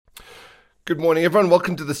Good morning, everyone.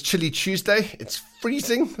 Welcome to this chilly Tuesday. It's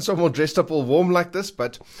freezing, so I'm all dressed up all warm like this,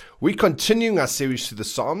 but we're continuing our series through the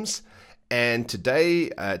Psalms, and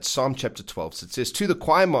today it's Psalm chapter 12. So it says, to the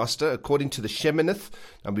choirmaster, according to the Sheminith.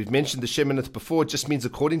 And we've mentioned the Sheminith before. It just means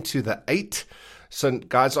according to the 8. So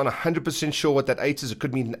guys aren't 100% sure what that 8 is. It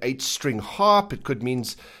could mean an 8-string harp. It could mean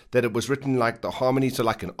that it was written like the harmonies are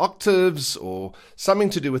like in octaves or something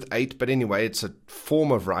to do with 8. But anyway, it's a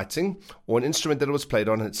form of writing or an instrument that it was played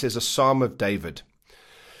on. And it says a Psalm of David.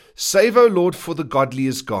 Save, O Lord, for the godly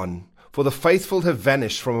is gone, for the faithful have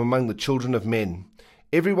vanished from among the children of men.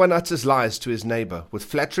 Everyone utters lies to his neighbor. With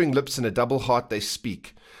flattering lips and a double heart they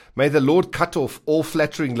speak. May the Lord cut off all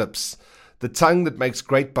flattering lips, the tongue that makes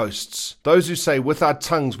great boasts. Those who say, with our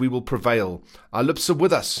tongues we will prevail. Our lips are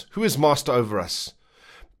with us. Who is master over us?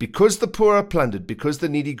 Because the poor are plundered, because the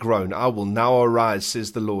needy groan, I will now arise,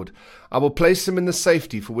 says the Lord. I will place him in the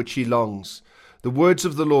safety for which he longs. The words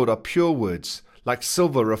of the Lord are pure words, like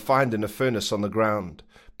silver refined in a furnace on the ground,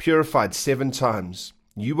 purified 7 times.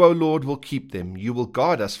 You, O Lord, will keep them. You will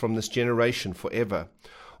guard us from this generation forever.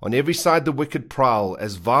 On every side the wicked prowl,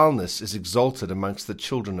 as vileness is exalted amongst the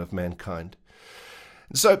children of mankind.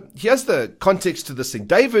 So here's the context to this thing.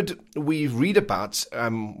 David, we read about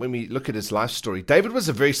when we look at his life story. David was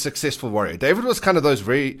a very successful warrior. David was kind of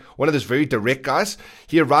one of those very direct guys.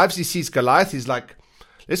 He arrives, he sees Goliath, he's like,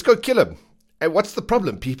 let's go kill him. And what's the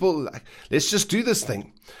problem, people? Let's just do this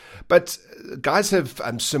thing. But guys have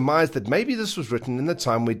surmised that maybe this was written in the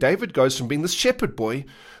time where David goes from being this shepherd boy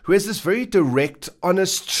who has this very direct,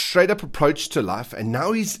 honest, straight-up approach to life, and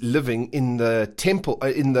now he's living in the temple,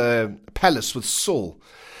 in the palace with Saul.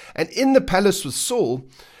 And in the palace with Saul,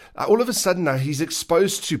 all of a sudden now he's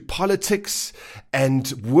exposed to politics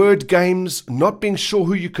and word games, not being sure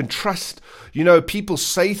who you can trust. You know, people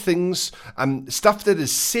say things, stuff that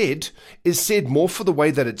is said more for the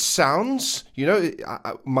way that it sounds. You know,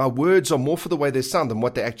 my words are more for the way they sound than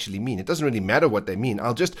what they actually mean. It doesn't really matter what they mean.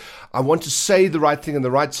 I want to say the right thing in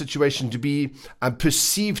the right situation to be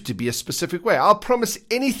perceived to be a specific way. I'll promise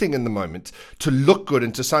anything in the moment to look good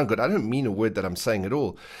and to sound good. I don't mean a word that I'm saying at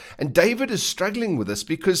all. And David is struggling with this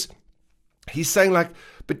because he's saying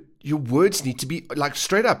but your words need to be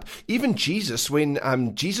straight up. Even Jesus, when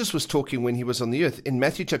Jesus was talking when he was on the earth, in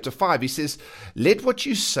Matthew chapter 5, he says, let what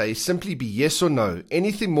you say simply be yes or no.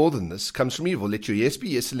 Anything more than this comes from evil. Let your yes be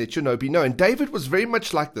yes and let your no be no. And David was very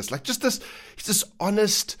much like this, he's this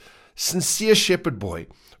honest, sincere shepherd boy,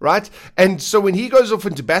 right? And so when he goes off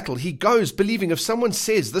into battle, he goes believing if someone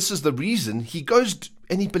says this is the reason, he goes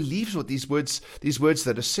and he believes what these words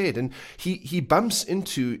that are said. And he bumps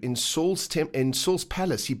into, in Saul's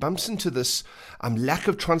palace, he bumps into this lack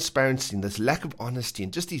of transparency and this lack of honesty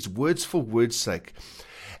and just these words for words' sake.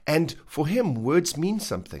 And for him, words mean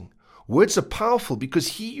something. Words are powerful because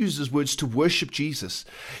he uses words to worship Jesus.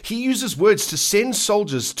 He uses words to send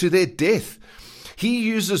soldiers to their death. He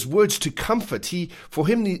uses words to comfort. For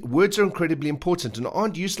him, the words are incredibly important and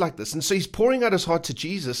aren't used like this. And so he's pouring out his heart to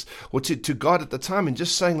Jesus or to God at the time and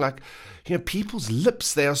just saying people's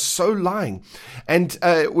lips, they are so lying. And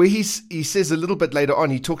where he says a little bit later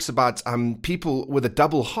on, he talks about people with a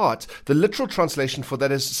double heart. The literal translation for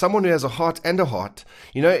that is someone who has a heart and a heart.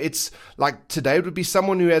 You know, it's like today it would be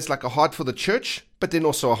someone who has like a heart for the church, but then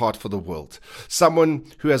also a heart for the world. Someone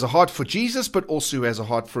who has a heart for Jesus, but also who has a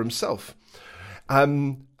heart for himself.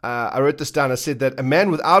 I wrote this down. I said that a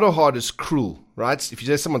man without a heart is cruel, right? If you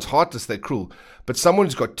say someone's heartless, they're cruel. But someone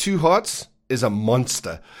who's got 2 hearts is a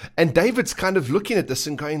monster. And David's kind of looking at this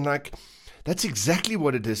and going that's exactly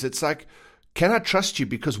what it is. It's like, can I trust you?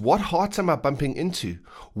 Because what heart am I bumping into?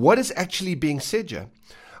 What is actually being said here?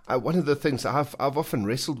 One of the things I've often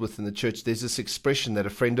wrestled with in the church, there's this expression that a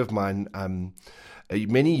friend of mine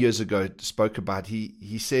many years ago spoke about.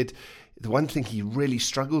 He said, the one thing he really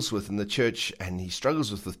struggles with in the church and he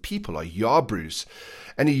struggles with people are yabroos.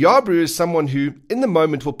 And a yabru is someone who, in the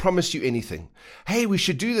moment, will promise you anything. Hey, we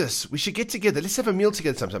should do this. We should get together. Let's have a meal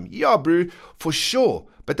together sometime. Yabru, for sure.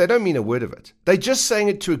 But they don't mean a word of it. They're just saying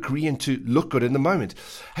it to agree and to look good in the moment.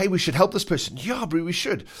 Hey, we should help this person. Yabru, we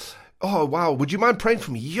should. Oh, wow. Would you mind praying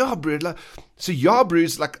for me? Yabru. So yabru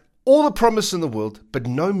is like all the promise in the world, but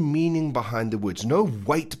no meaning behind the words. No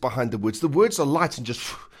weight behind the words. The words are light and just...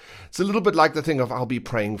 It's a little bit like the thing of I'll be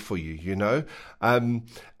praying for you, you know.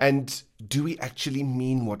 And do we actually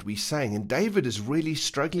mean what we're saying? And David is really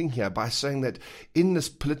struggling here by saying that in this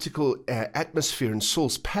political atmosphere in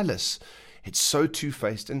Saul's palace, it's so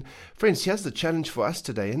two-faced. And friends, here's the challenge for us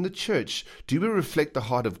today. In the church, do we reflect the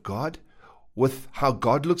heart of God with how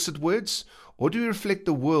God looks at words? Or do we reflect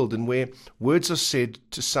the world and where words are said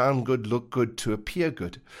to sound good, look good, to appear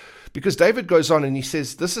good? Because David goes on and he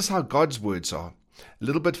says, this is how God's words are. A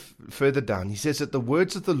little bit further down, he says that the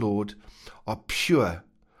words of the Lord are pure.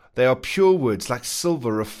 They are pure words, like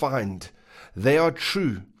silver refined. They are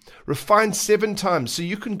true. Refined 7 times, so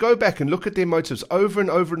you can go back and look at their motives over and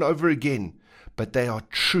over and over again. But they are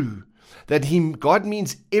true. That God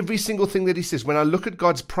means every single thing that he says. When I look at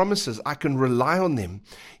God's promises, I can rely on them.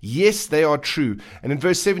 Yes, they are true. And in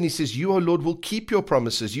verse 7, he says, you, O Lord, will keep your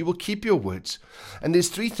promises. You will keep your words. And there's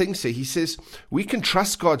 3 things here. He says we can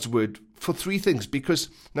trust God's word for 3 things. Because,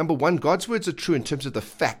 number 1, God's words are true in terms of the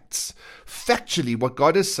facts. Factually, what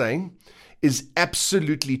God is saying is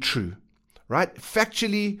absolutely true. Right?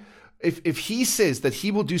 Factually, if he says that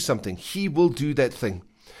he will do something, he will do that thing.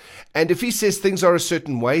 And if he says things are a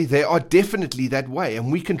certain way, they are definitely that way. And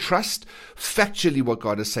we can trust factually what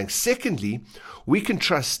God is saying. Secondly, we can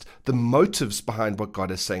trust the motives behind what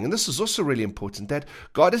God is saying. And this is also really important, that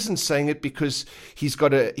God isn't saying it because he's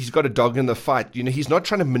got a dog in the fight. He's not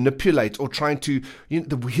trying to manipulate or trying to,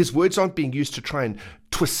 his words aren't being used to try and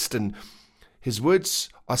twist. And his words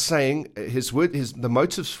are saying, the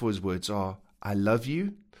motives for his words are, I love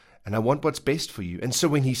you. And I want what's best for you. And so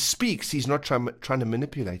when he speaks, he's not trying to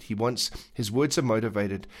manipulate. His words are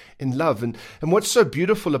motivated in love. And what's so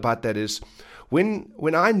beautiful about that is when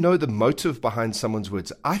I know the motive behind someone's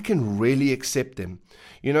words, I can really accept them.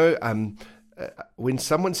 When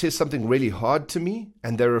someone says something really hard to me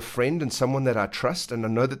and they're a friend and someone that I trust and I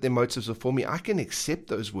know that their motives are for me, I can accept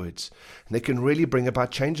those words and they can really bring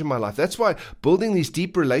about change in my life. That's why building these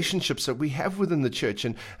deep relationships that we have within the church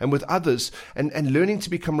and with others and learning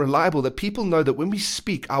to become reliable, that people know that when we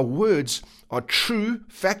speak, our words are true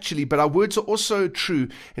factually, but our words are also true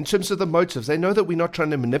in terms of the motives. They know that we're not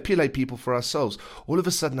trying to manipulate people for ourselves. All of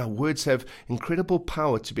a sudden, our words have incredible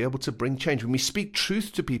power to be able to bring change. When we speak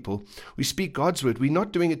truth to people, we speak God's word. We're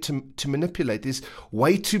not doing it to manipulate. There's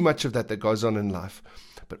way too much of that goes on in life.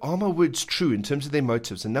 But are my words true in terms of their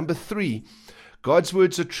motives? And number 3, God's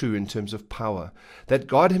words are true in terms of power, that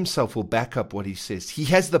God himself will back up what he says. He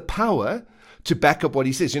has the power to back up what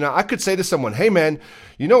he says. I could say to someone, hey man,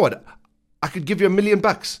 you know what? I could give you $1 million.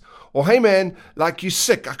 Or, hey man, like you're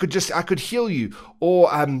sick, I could heal you. Or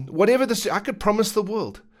whatever I could promise the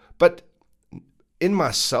world. But in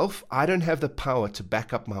myself, I don't have the power to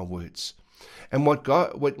back up my words. And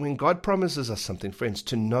when God promises us something, friends,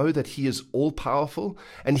 to know that he is all powerful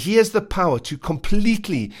and he has the power to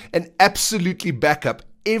completely and absolutely back up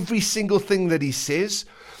every single thing that he says,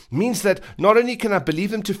 means that not only can I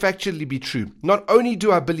believe them to factually be true, not only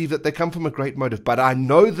do I believe that they come from a great motive, but I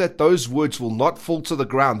know that those words will not fall to the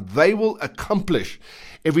ground. They will accomplish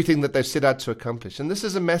everything that they've set out to accomplish. And this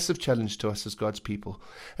is a massive challenge to us as God's people.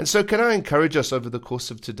 And so can I encourage us over the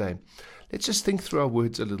course of today? Let's just think through our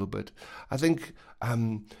words a little bit. I think,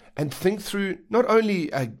 and think through, not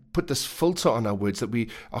only put this filter on our words that we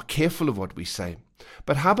are careful of what we say,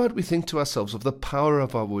 but how about we think to ourselves of the power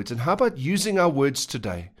of our words, and how about using our words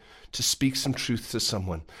today to speak some truth to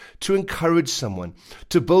someone, to encourage someone,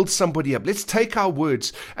 to build somebody up. Let's take our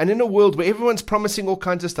words, and in a world where everyone's promising all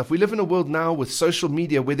kinds of stuff, we live in a world now with social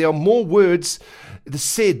media where there are more words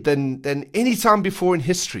said than any time before in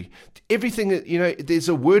history. Everything, there's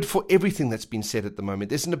a word for everything that's been said at the moment.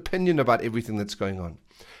 There's an opinion about everything that's going on.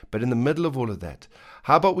 But in the middle of all of that,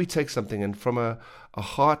 how about we take something and from a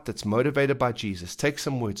heart that's motivated by Jesus, take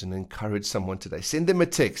some words and encourage someone today. Send them a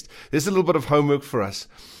text. There's a little bit of homework for us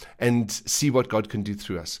and see what God can do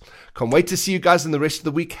through us. Can't wait to see you guys in the rest of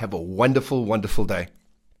the week. Have a wonderful, wonderful day.